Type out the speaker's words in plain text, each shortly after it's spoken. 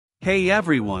Hey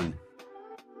everyone!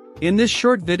 In this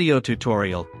short video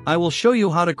tutorial, I will show you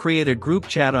how to create a group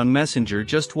chat on Messenger.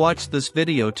 Just watch this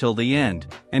video till the end,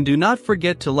 and do not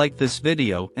forget to like this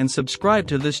video and subscribe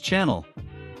to this channel.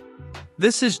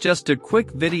 This is just a quick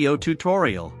video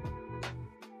tutorial.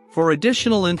 For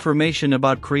additional information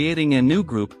about creating a new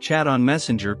group chat on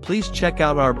Messenger, please check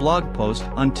out our blog post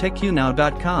on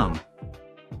techunow.com.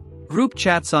 Group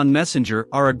chats on Messenger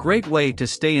are a great way to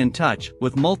stay in touch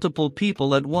with multiple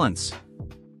people at once.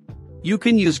 You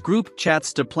can use group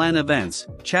chats to plan events,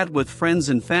 chat with friends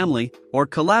and family, or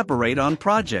collaborate on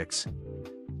projects.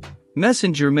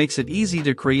 Messenger makes it easy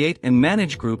to create and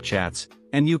manage group chats,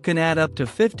 and you can add up to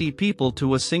 50 people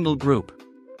to a single group.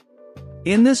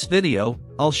 In this video,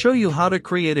 I'll show you how to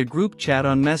create a group chat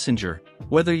on Messenger,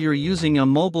 whether you're using a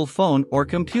mobile phone or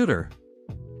computer.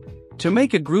 To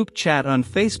make a group chat on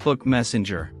Facebook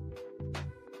Messenger.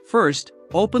 First,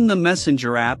 open the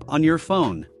Messenger app on your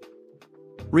phone.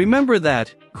 Remember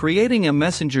that creating a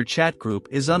Messenger chat group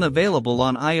is unavailable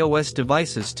on iOS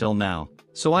devices till now,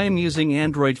 so I am using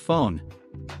Android phone.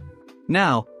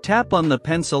 Now, tap on the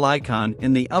pencil icon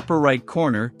in the upper right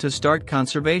corner to start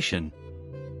conservation.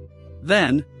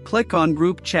 Then, click on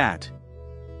Group Chat.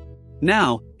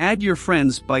 Now, add your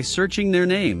friends by searching their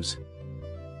names.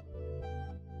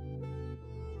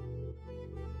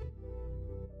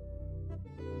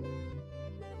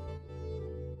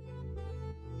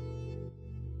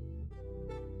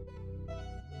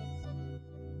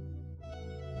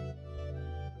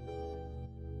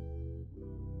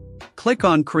 Click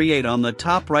on Create on the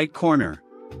top right corner.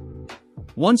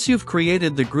 Once you've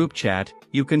created the group chat,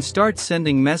 you can start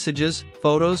sending messages,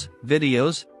 photos,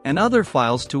 videos, and other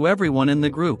files to everyone in the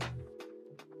group.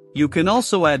 You can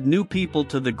also add new people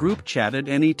to the group chat at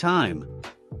any time.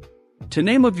 To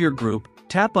name of your group,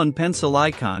 tap on pencil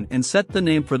icon and set the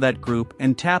name for that group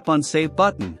and tap on Save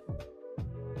button.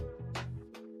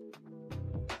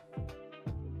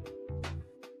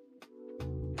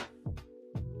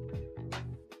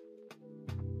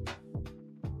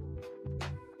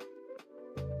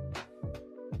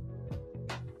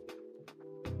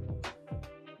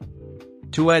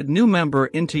 To add new member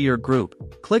into your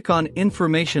group, click on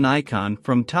Information icon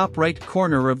from top right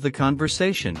corner of the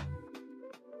conversation.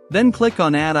 Then click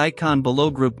on Add icon below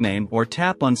group name or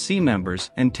tap on See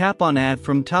Members and tap on Add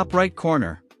from top right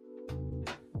corner.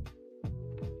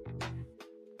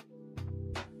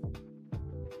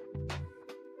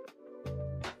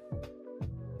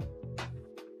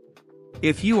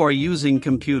 If you are using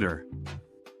computer,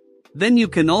 then you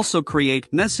can also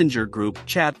create Messenger group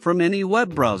chat from any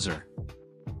web browser.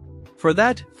 For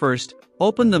that, first,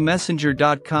 open the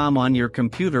messenger.com on your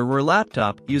computer or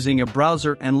laptop using a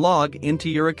browser and log into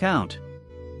your account.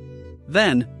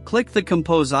 Then, click the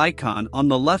Compose icon on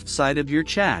the left side of your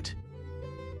chat.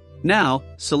 Now,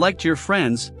 select your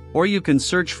friends, or you can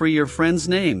search for your friends'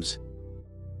 names.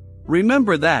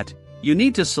 Remember that, you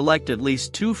need to select at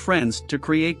least 2 friends to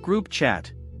create group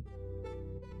chat.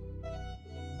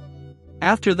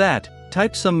 After that,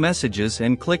 type some messages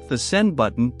and click the Send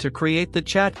button to create the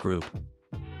chat group.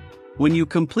 When you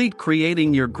complete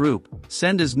creating your group,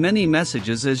 send as many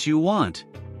messages as you want.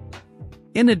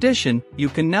 In addition, you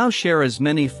can now share as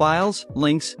many files,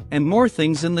 links, and more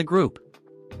things in the group.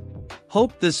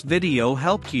 Hope this video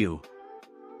helped you.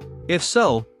 If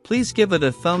so, please give it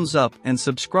a thumbs up and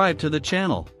subscribe to the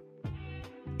channel.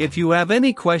 If you have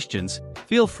any questions,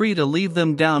 feel free to leave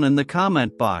them down in the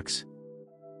comment box.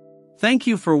 Thank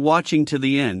you for watching to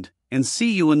the end, and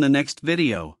see you in the next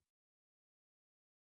video.